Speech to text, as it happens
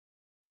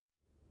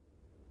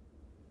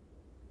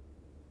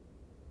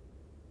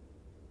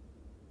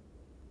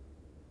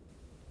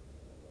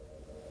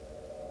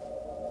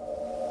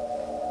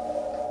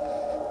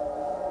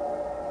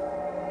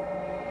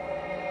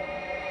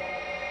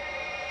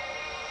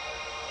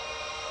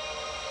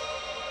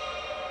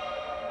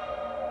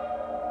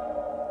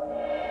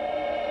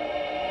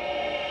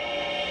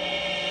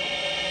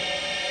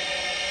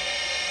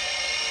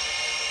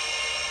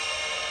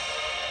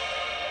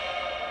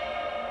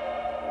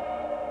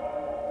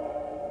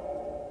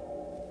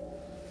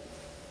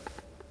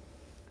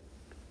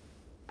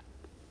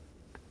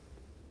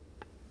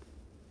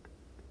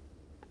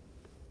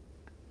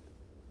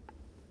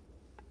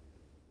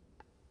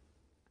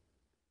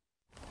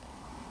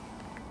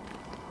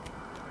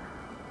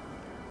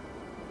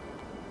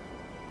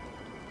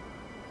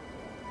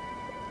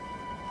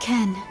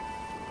Ken.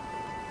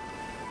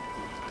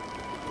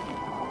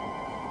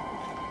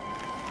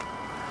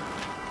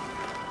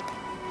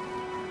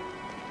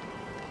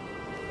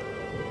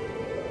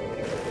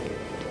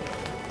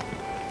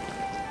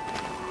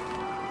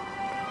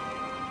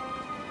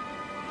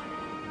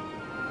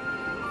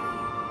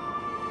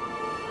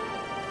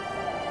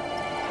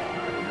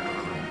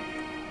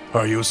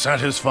 Are you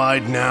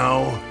satisfied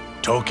now,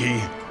 Toki?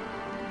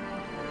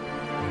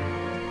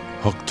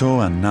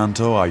 Hokuto and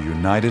Nanto are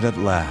united at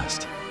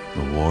last.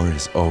 The war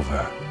is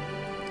over.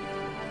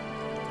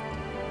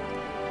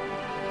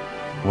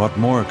 What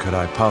more could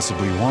I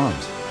possibly want,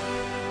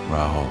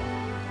 Rahul?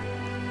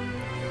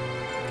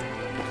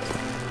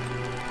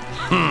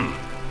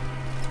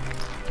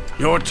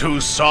 You're too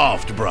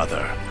soft,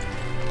 brother.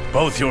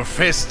 Both your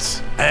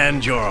fists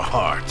and your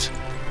heart.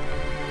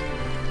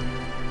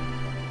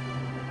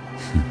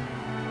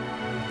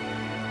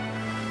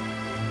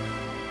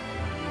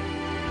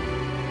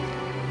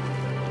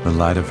 The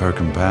light of her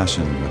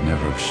compassion would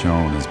never have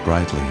shone as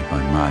brightly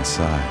by my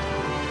side.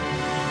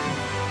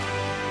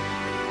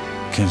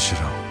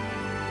 Kenshiro,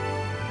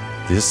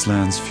 this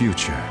land's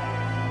future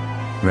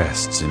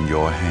rests in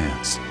your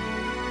hands.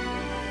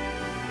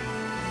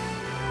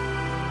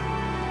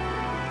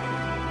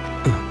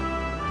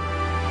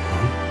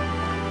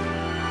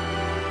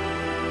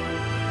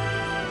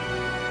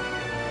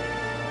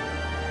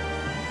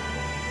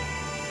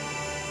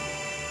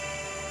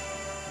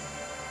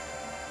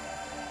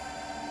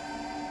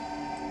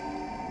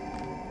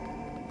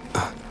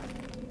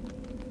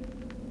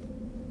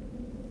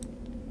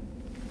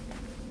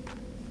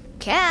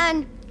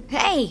 Ken,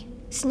 hey,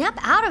 snap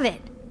out of it.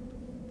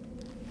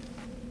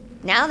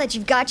 Now that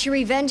you've got your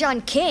revenge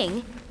on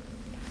King,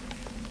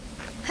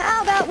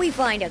 how about we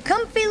find a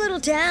comfy little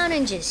town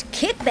and just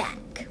kick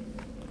back?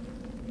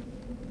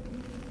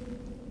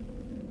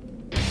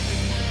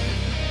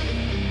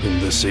 In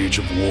this age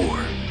of war,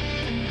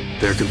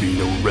 there can be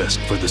no rest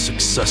for the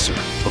successor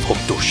of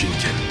Hokuto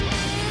Shinken.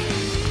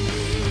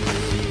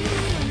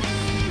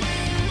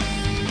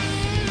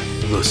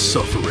 The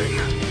suffering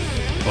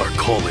are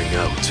calling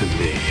out to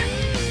me.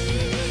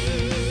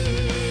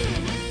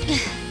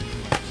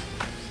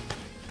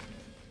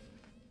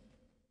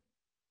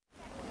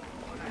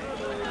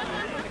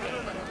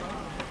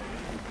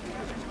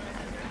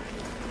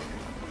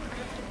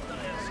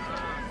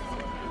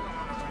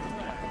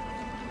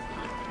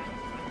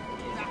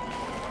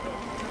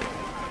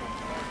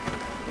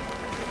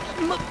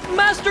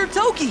 Master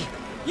Toki!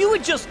 You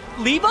would just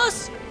leave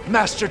us?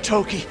 Master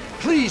Toki,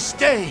 please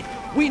stay!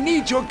 We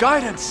need your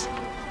guidance!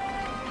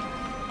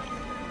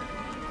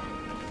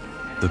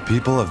 The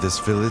people of this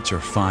village are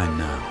fine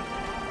now.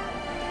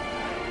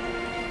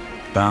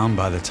 Bound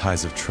by the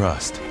ties of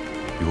trust,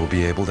 you will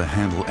be able to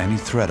handle any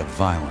threat of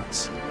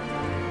violence.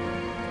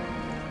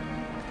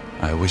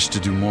 I wish to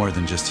do more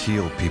than just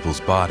heal people's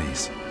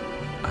bodies.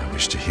 I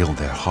wish to heal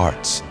their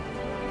hearts.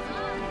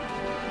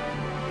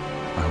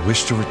 I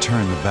wish to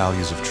return the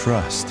values of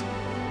trust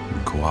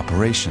and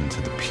cooperation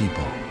to the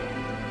people.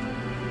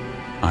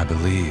 I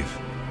believe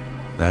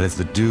that is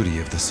the duty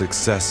of the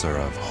successor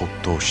of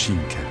Hokuto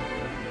Shinken.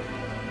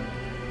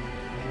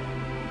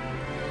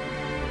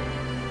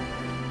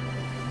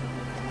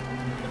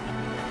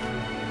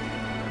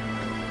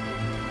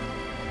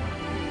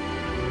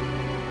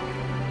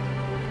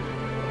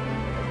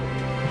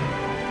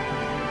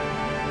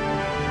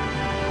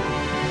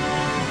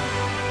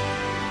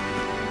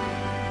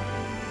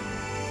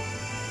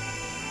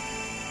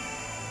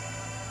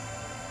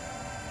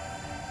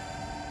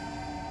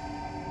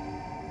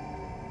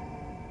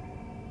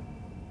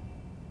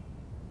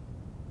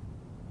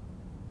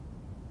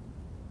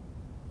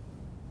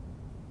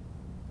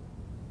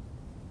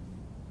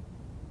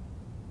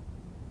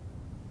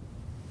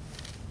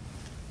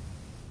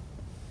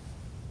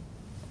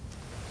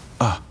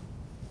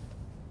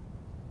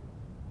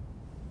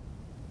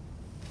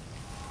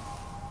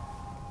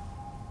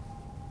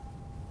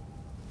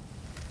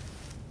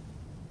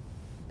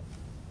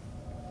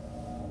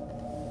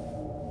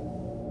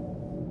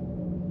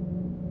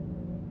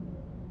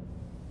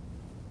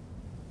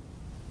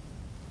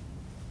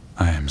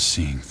 I am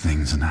seeing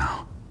things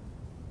now.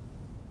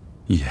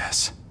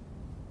 Yes,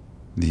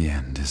 the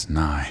end is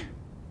nigh.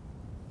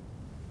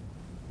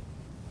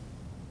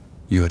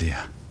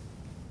 Yuria,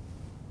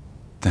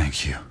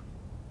 thank you.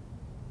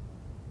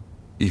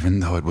 Even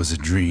though it was a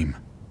dream,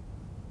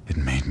 it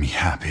made me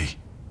happy.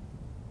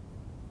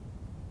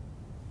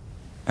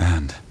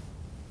 And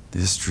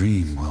this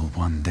dream will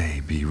one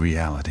day be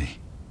reality.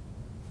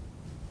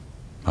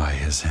 By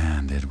his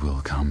hand it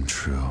will come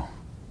true.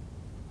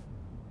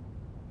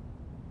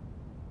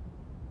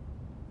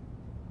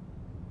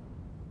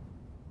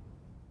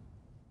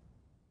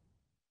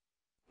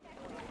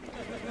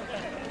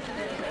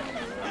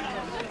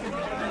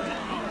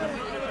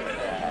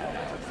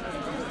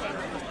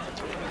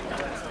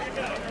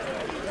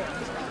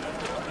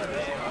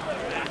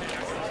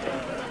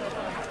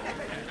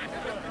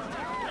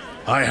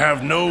 I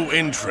have no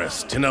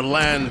interest in a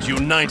land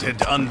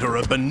united under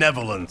a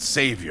benevolent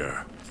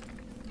savior.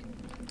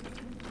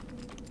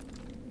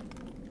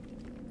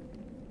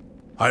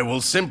 I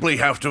will simply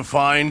have to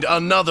find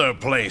another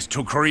place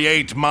to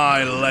create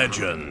my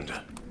legend.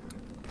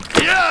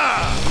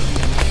 Yeah!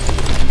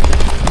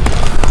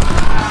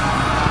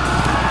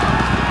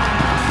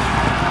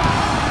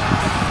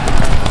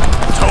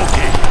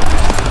 Toki!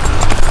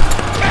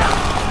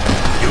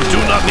 You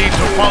do not need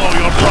to follow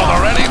your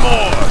brother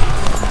anymore!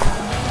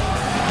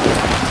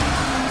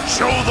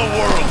 Show the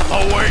world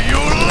the way you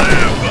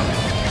live!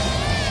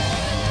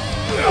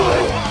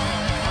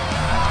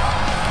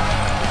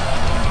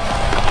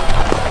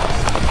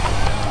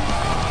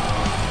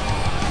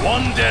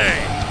 One day,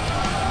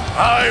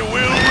 I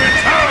will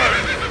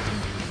return!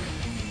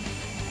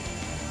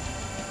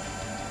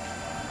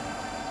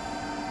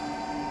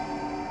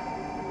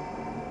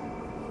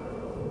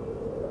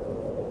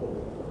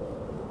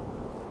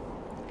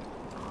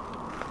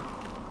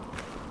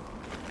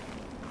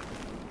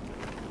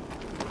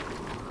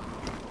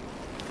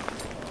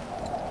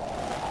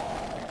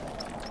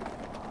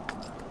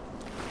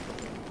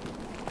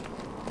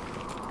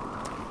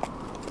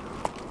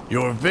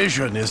 Your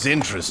vision is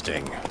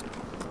interesting.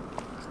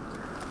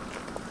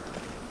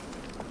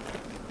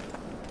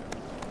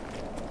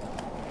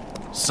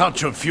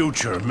 Such a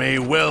future may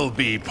well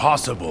be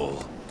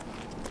possible,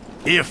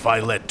 if I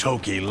let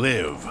Toki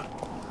live.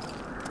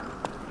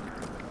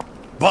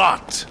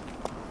 But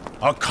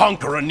a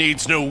conqueror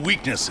needs no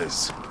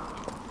weaknesses,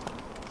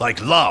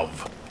 like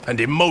love and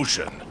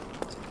emotion.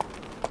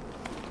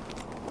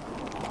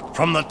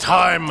 From the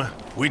time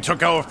we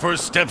took our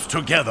first steps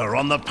together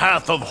on the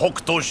path of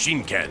Hokuto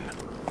Shinken,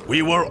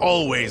 we were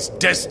always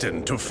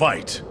destined to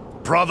fight,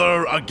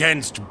 brother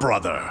against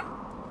brother.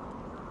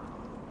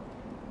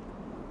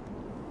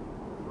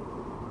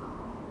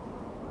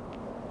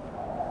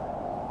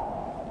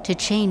 To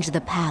change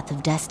the path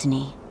of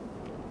destiny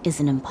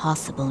is an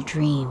impossible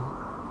dream.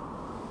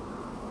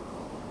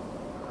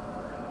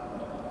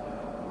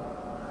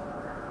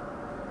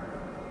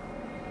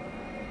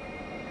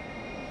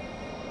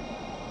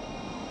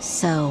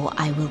 So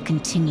I will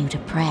continue to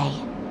pray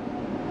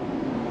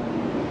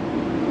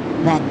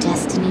that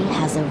destiny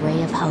has a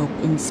ray of hope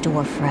in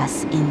store for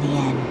us in the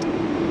end.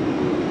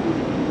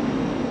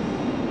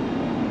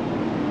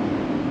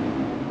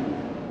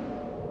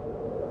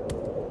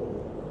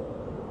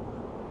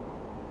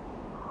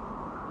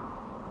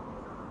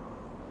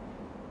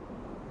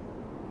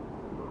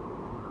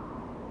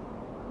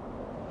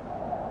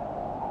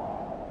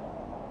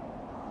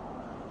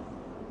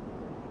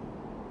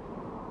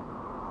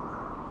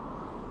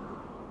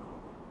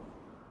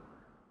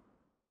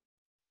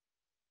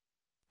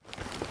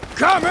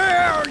 Come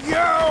here,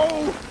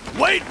 you!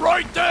 Wait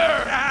right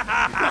there!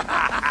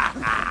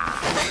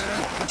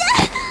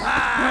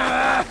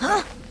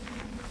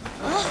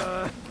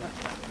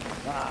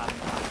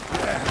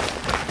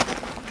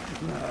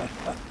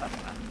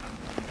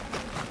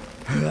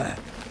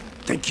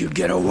 Think you'd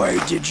get away,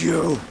 did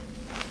you?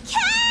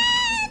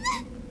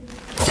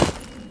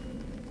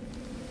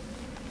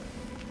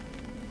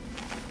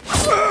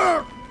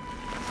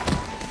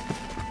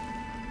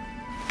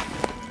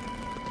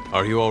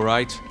 Are you all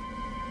right?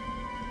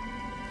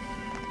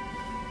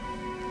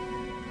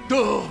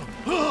 Come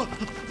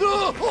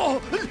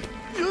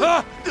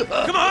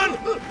on!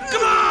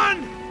 Come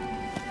on!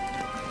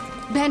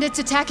 Bandits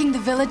attacking the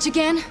village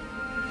again?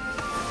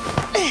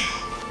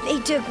 They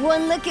took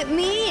one look at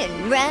me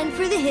and ran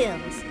for the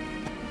hills.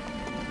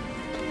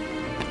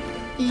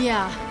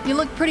 Yeah, you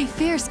look pretty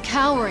fierce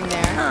cowering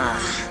there.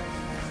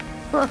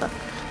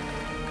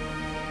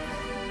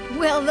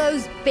 Well,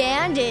 those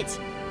bandits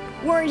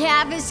weren't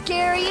half as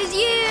scary as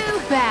you.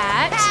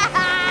 Bat!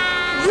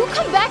 You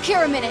come back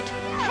here a minute!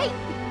 Hey!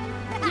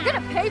 You're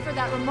gonna pay for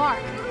that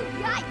remark.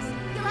 Yikes!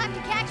 You'll have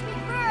to catch me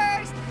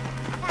first!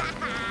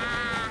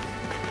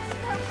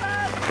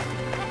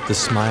 The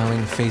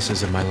smiling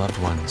faces of my loved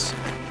ones.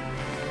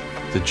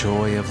 The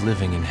joy of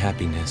living in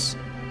happiness.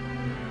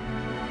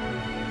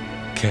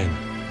 Ken,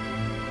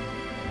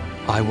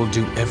 I will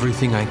do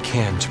everything I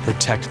can to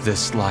protect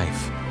this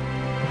life.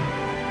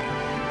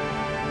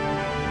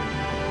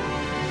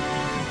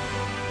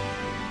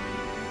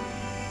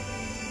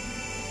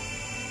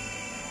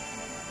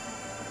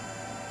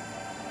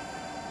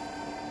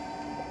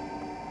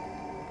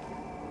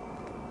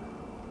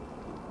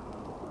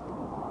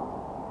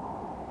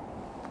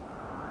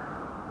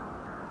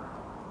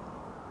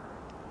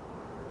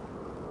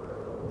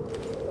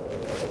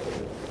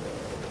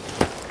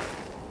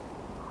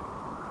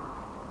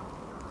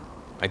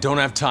 I don't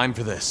have time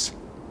for this.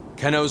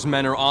 Keno's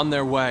men are on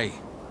their way.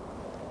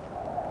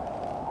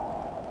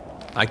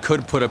 I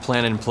could put a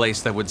plan in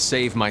place that would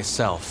save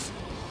myself,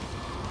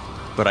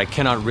 but I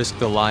cannot risk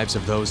the lives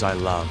of those I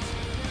love.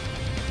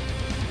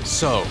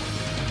 So,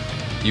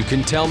 you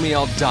can tell me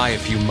I'll die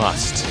if you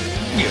must.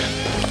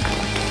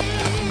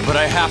 But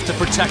I have to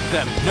protect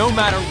them, no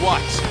matter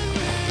what!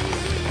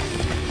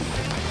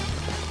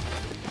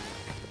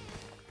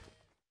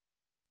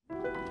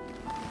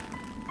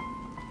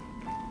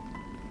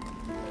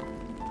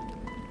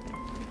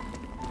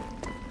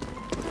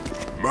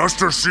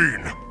 Master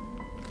Sheen,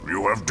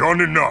 you have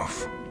done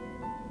enough.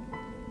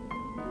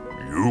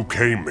 You You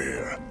came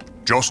here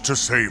just to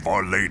save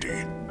Our Lady,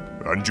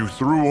 and you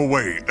threw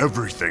away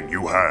everything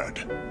you had.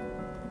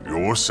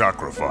 Your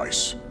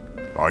sacrifice.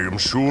 I am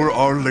sure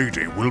Our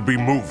Lady will be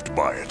moved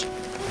by it.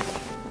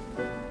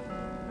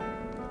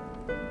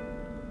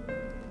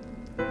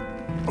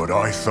 But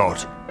I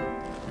thought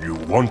you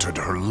wanted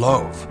her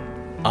love.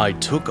 I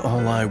took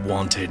all I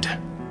wanted,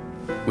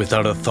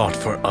 without a thought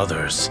for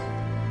others.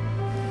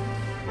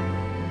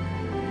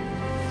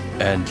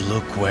 And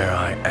look where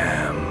I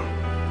am.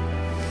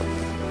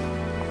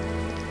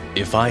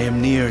 If I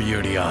am near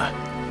Yuria,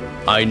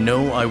 I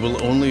know I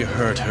will only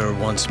hurt her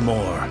once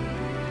more.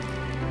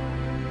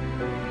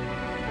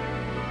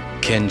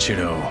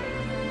 Kenshiro,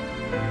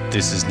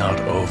 this is not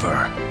over.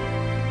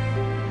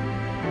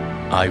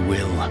 I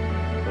will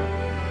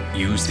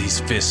use these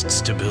fists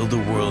to build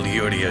the world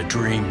Yuria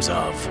dreams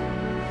of.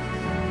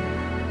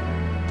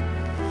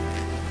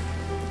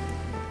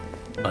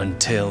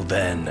 Until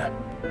then,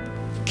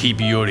 keep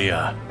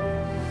Yuria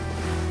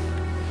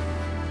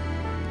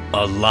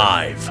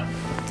alive.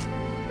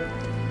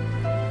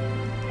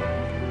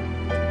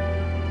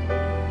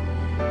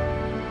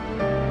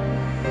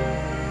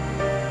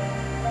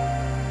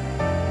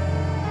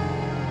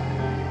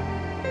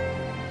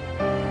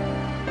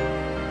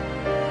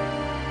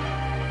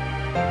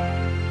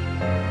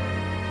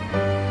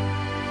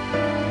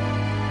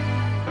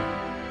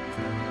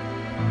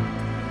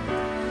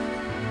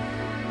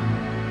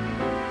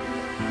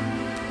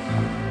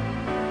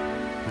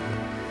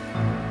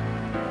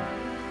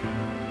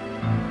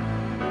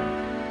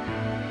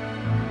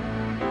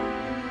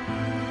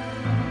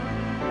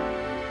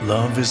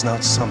 Love is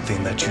not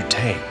something that you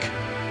take.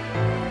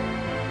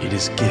 It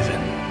is given.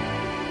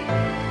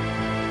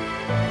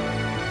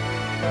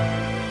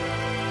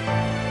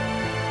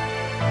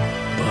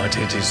 But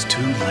it is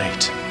too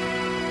late.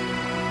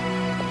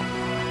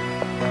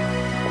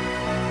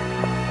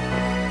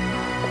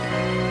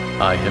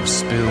 I have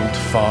spilled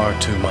far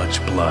too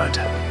much blood.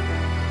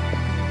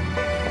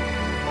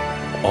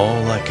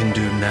 All I can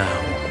do now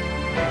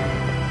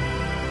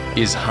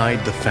is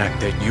hide the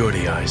fact that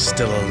Yuria is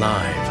still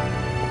alive,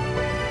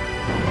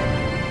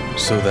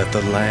 so that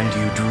the land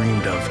you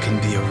dreamed of can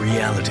be a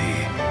reality.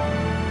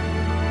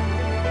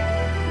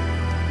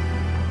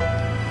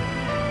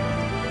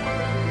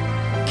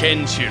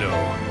 Kenshiro,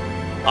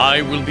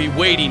 I will be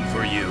waiting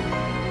for you.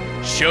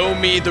 Show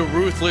me the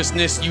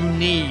ruthlessness you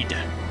need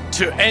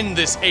to end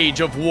this age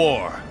of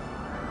war.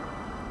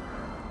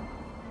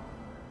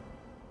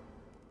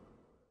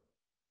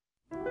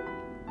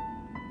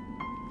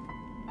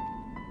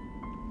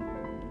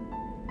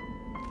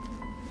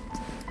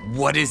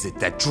 What is it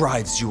that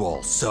drives you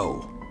all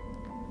so?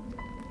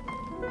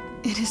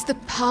 It is the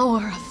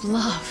power of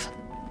love.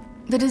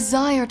 The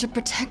desire to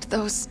protect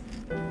those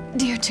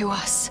dear to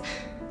us.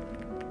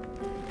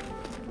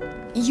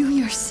 You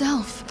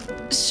yourself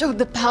showed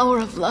the power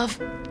of love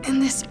in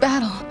this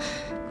battle.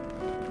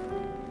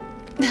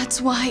 That's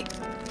why...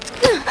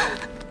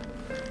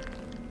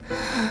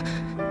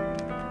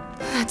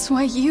 That's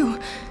why you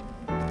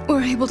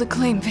were able to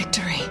claim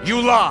victory.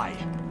 You lie!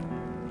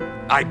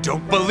 I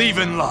don't believe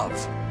in love!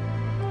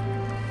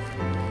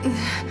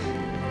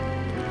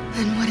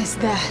 Then what is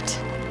that?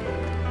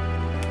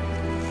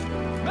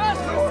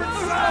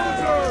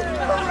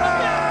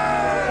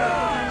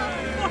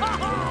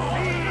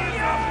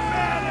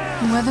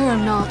 Whether or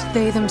not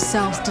they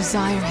themselves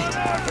desire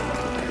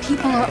it,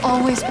 people are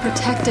always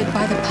protected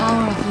by the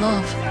power of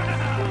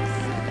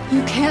love.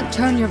 You can't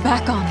turn your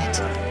back on it.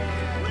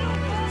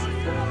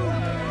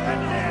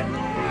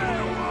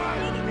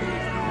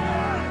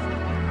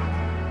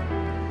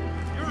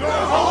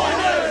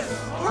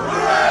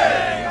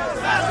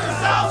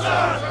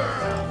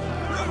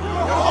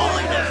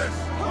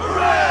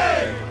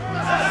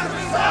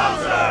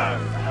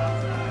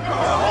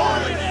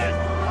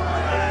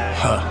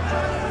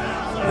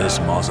 This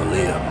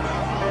mausoleum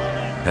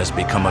has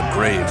become a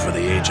grave for the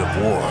age of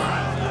war.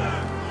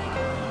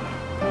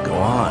 Go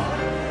on.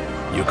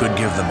 You could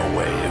give them a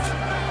wave.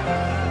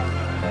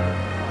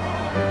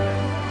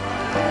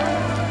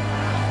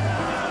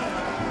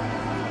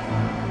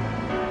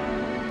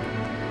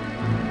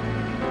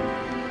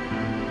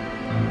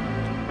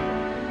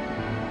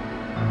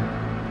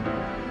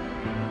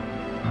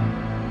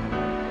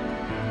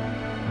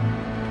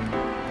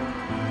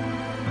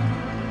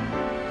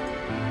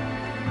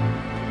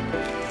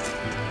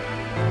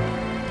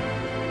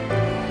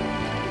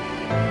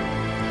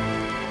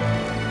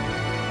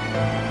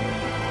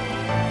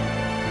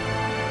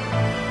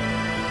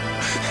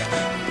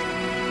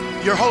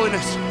 Your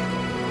Holiness,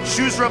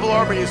 Shu's rebel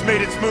army has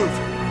made its move.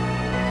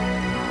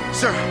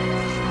 Sir.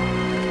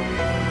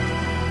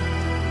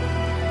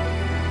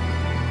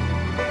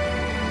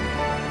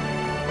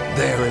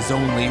 There is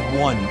only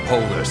one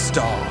polar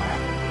star,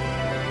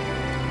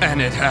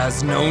 and it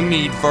has no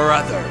need for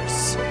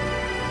others.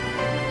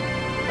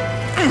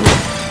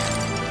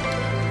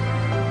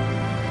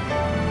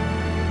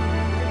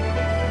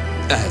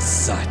 As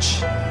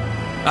such,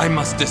 I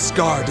must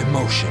discard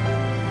emotion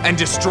and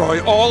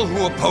destroy all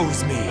who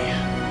oppose me.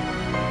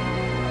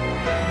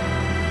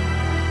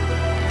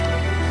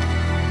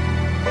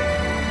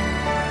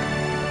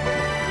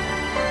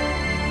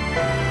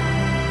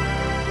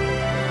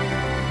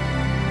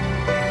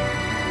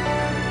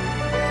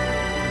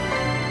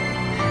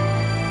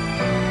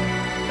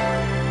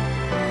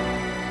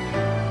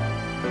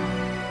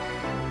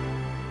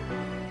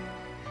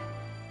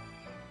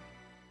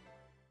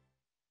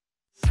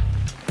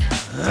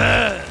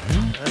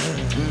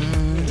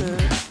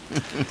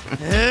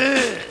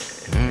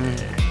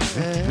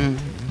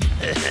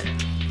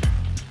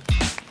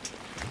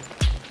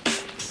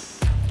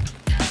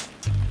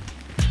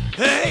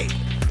 Hey,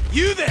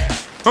 you there!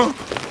 Huh?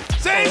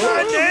 Say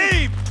my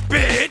name,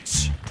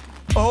 bitch!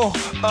 Oh,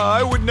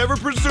 I would never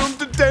presume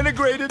to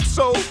denigrate it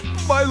so,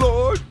 my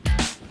lord.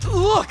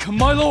 Look,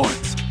 my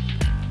lords!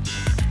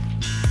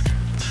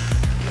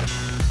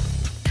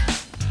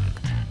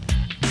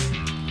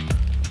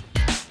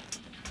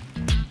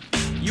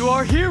 You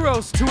are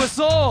heroes to us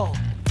all!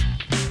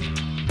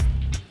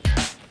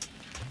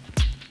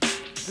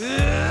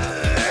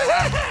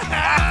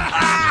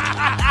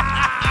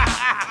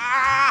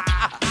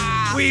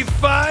 We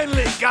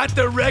finally got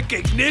the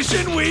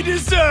recognition we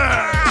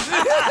deserve!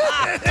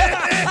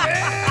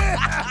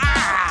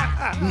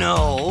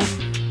 No.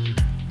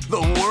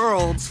 The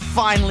world's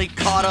finally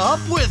caught up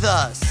with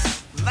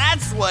us.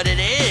 That's what it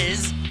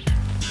is.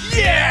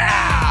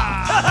 Yeah!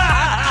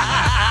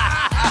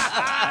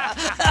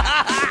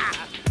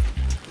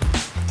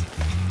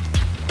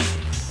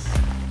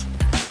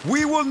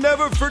 We will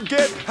never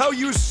forget how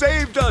you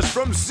saved us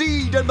from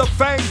Seed and the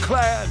Fang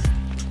Clan.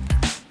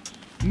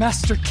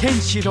 Master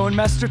Kenshiro and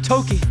Master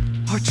Toki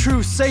are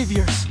true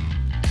saviors.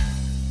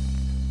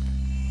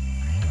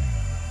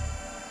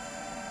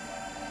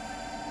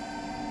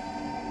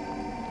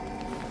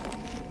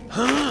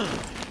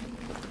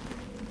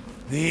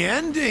 The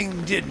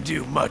ending didn't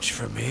do much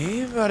for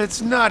me, but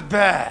it's not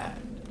bad.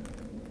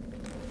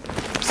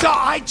 So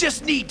I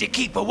just need to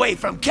keep away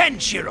from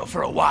Kenshiro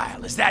for a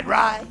while, is that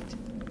right?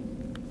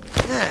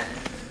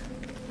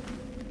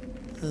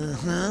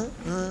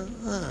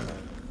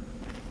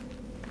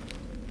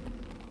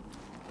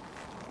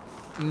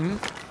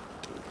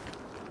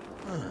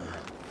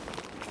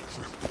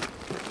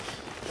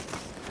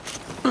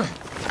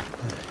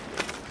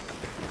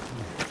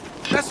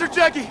 Master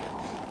Jackie!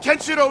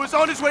 Kenshiro is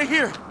on his way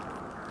here!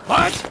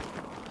 What?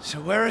 So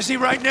where is he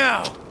right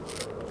now?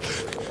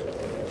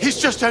 He's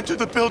just entered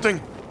the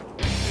building.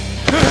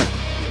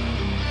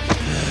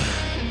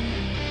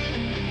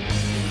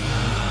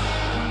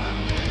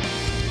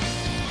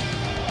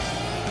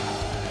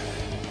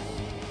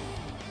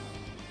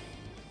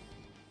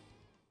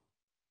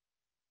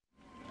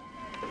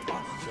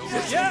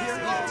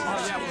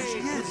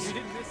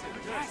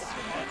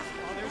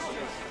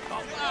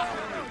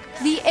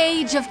 The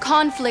age of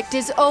conflict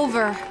is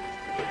over.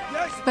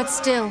 But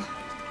still,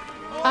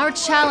 our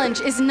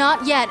challenge is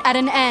not yet at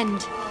an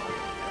end.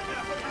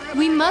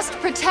 We must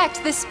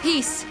protect this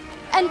peace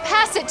and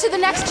pass it to the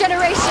next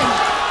generation.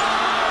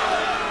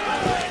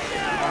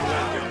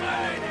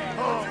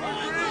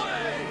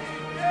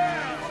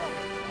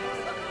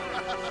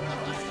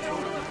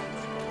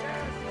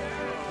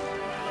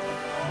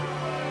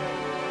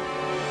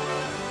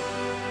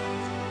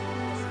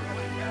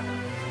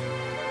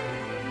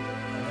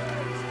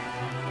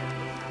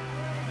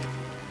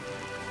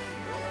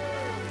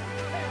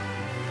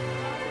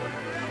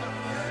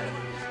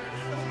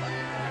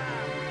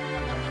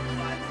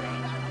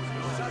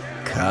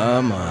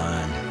 Come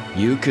on,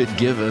 you could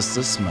give us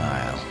a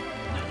smile.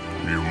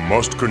 You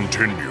must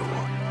continue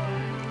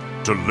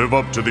to live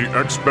up to the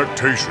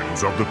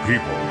expectations of the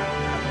people.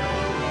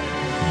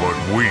 But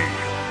we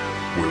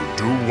will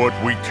do what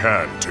we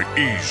can to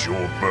ease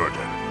your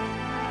burden.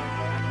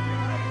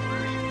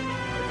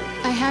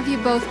 I have you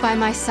both by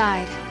my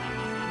side.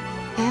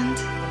 And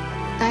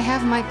I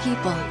have my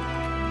people.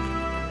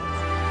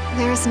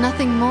 There is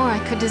nothing more I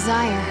could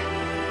desire.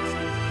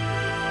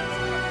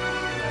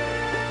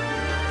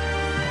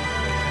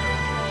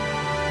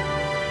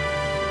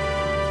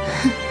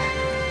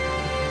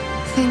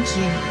 Thank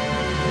you.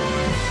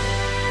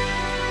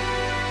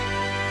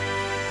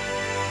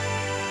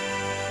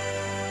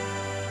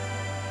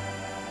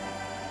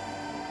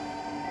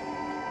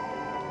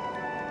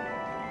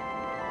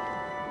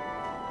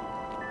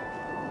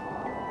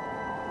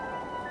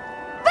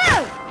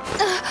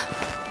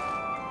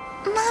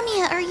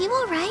 Mamiya, are you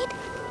alright?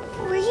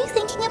 Were you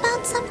thinking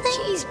about something?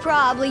 She's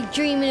probably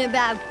dreaming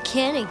about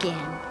Ken again.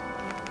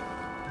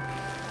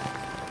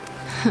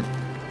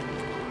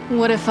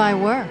 What if I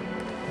were?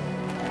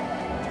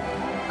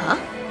 Huh?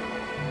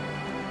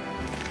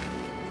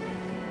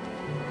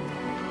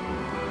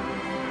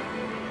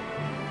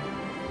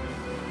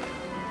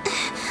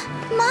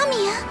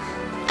 Mamiya,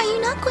 are you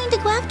not going to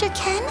go after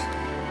Ken?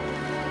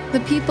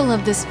 The people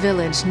of this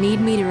village need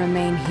me to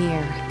remain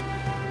here.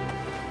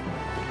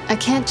 I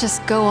can't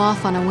just go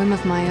off on a whim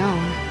of my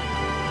own.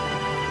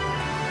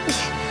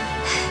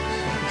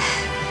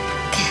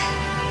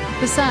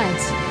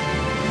 Besides,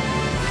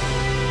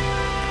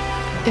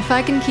 if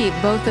I can keep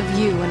both of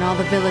you and all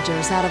the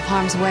villagers out of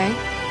harm's way,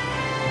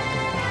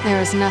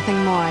 there is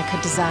nothing more I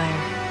could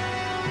desire.